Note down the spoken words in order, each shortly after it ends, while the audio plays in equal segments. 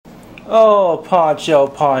Oh, Poncho,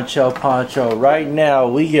 Poncho, Poncho. Right now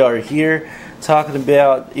we are here talking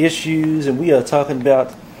about issues, and we are talking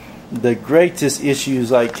about the greatest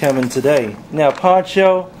issues like coming today. Now,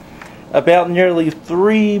 Poncho, about nearly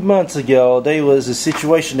 3 months ago, there was a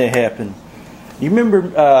situation that happened. You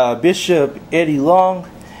remember Bishop Eddie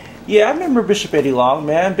Long? Yeah, I remember Bishop Eddie Long,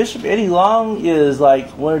 man. Bishop Eddie Long is like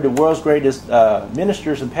one of the world's greatest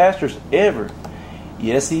ministers and pastors ever.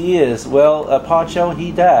 Yes, he is. Well, Poncho,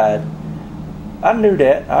 he died. I knew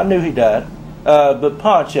that. I knew he died. But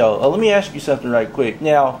Poncho, let me ask you something right quick.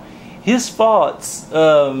 Now, his faults,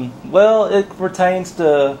 well, it pertains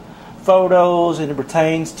to photos, and it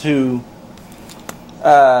pertains to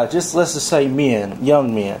just let's just say men,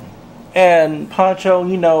 young men. And Poncho,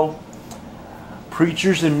 you know,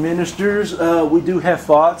 preachers and ministers, we do have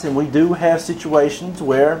faults, and we do have situations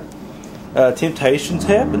where temptations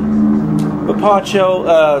happen. But Poncho,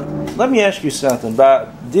 let me ask you something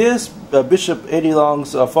about this Bishop Eddie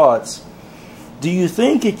Long's faults. Do you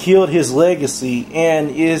think it killed his legacy, and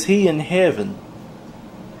is he in heaven?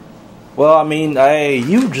 Well, I mean,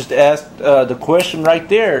 you just asked the question right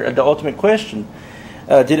there, the ultimate question.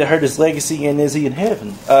 Did it hurt his legacy, and is he in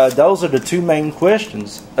heaven? Those are the two main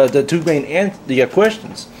questions. The two main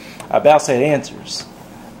questions. I about said answers.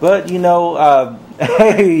 But, you know,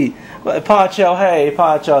 hey,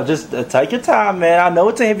 Poncho, just take your time, man. I know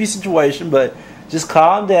it's a heavy situation, but just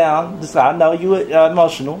calm down. I know you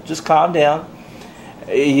emotional. Just calm down.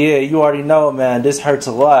 Yeah, you already know, man. This hurts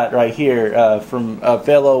a lot right here from a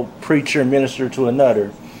fellow preacher and minister to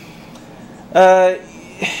another. Let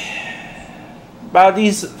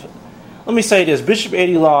me say this: Bishop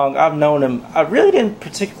Eddie Long, I've known him. I really didn't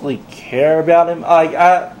particularly care about him.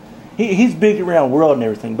 He's big around the world and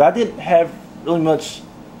everything, but I didn't have really much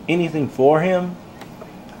anything for him.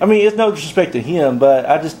 I mean, it's no disrespect to him, but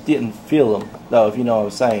I just didn't feel him, though, if you know what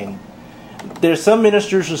I'm saying. There's some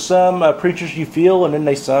ministers or some preachers you feel, and then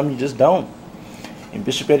there's some you just don't. And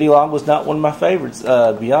Bishop Eddie Long was not one of my favorites,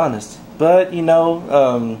 to be honest. But, you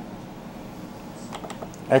know,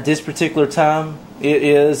 at this particular time, it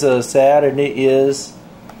is sad, and it is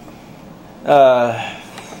a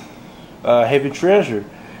heavy treasure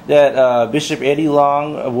that Bishop Eddie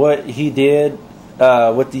Long, what he did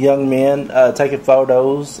with the young men, taking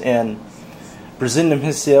photos and presenting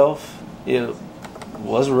himself, it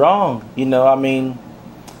was wrong. You know, I mean,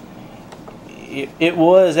 it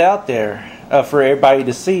was out there for everybody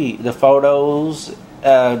to see. The photos,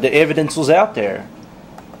 the evidence was out there.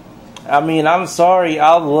 I mean, I'm sorry,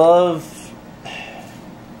 I love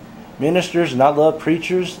ministers and I love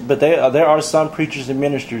preachers, but there are some preachers and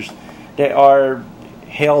ministers that are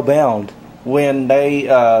hell-bound when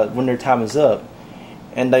their time is up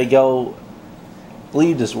and they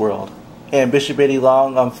leave this world. And Bishop Eddie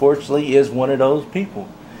Long, unfortunately, is one of those people.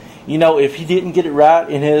 You know, if he didn't get it right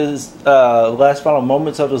in his last final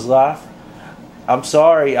moments of his life, I'm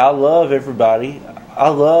sorry, I love everybody. I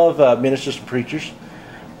love ministers and preachers,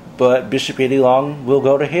 but Bishop Eddie Long will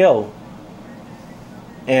go to hell,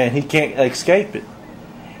 and he can't escape it.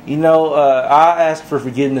 You know, I ask for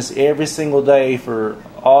forgiveness every single day for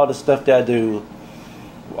all the stuff that I do,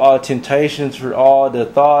 all the temptations, for all the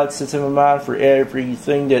thoughts that's in my mind, for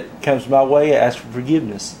everything that comes my way. I ask for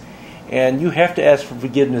forgiveness. And you have to ask for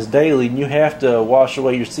forgiveness daily, and you have to wash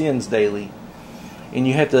away your sins daily. And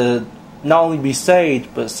you have to not only be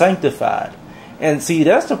saved, but sanctified. And see,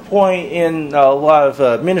 that's the point in a lot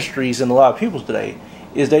of ministries and a lot of people today,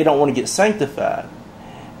 is they don't want to get sanctified.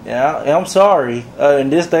 Yeah, I'm sorry. In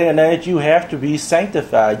this day and age, you have to be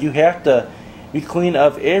sanctified. You have to be clean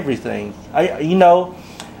of everything. You know,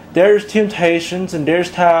 there's temptations and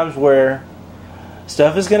there's times where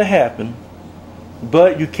stuff is going to happen,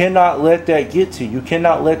 but you cannot let that get to you. You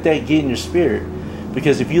cannot let that get in your spirit.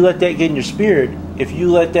 Because if you let that get in your spirit, if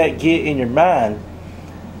you let that get in your mind,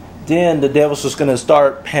 then the devil's just going to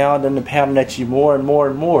start pounding and pounding at you more and more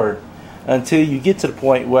and more, until you get to the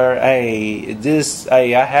point where, I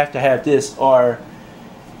have to have this, or,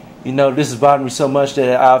 you know, this is bothering me so much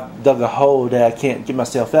that I've dug a hole that I can't get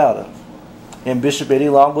myself out of. And Bishop Eddie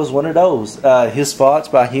Long was one of those. His thoughts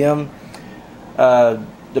by him,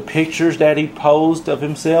 the pictures that he posed of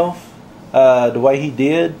himself, the way he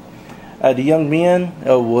did, the young men,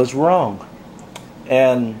 was wrong.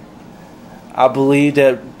 And I believe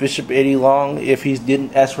that Bishop Eddie Long, if he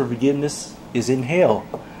didn't ask for forgiveness, is in hell.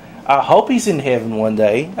 I hope he's in heaven one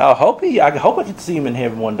day. I hope I can see him in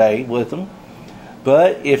heaven one day with him.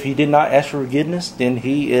 But if he did not ask for forgiveness, then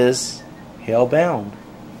he is hell-bound.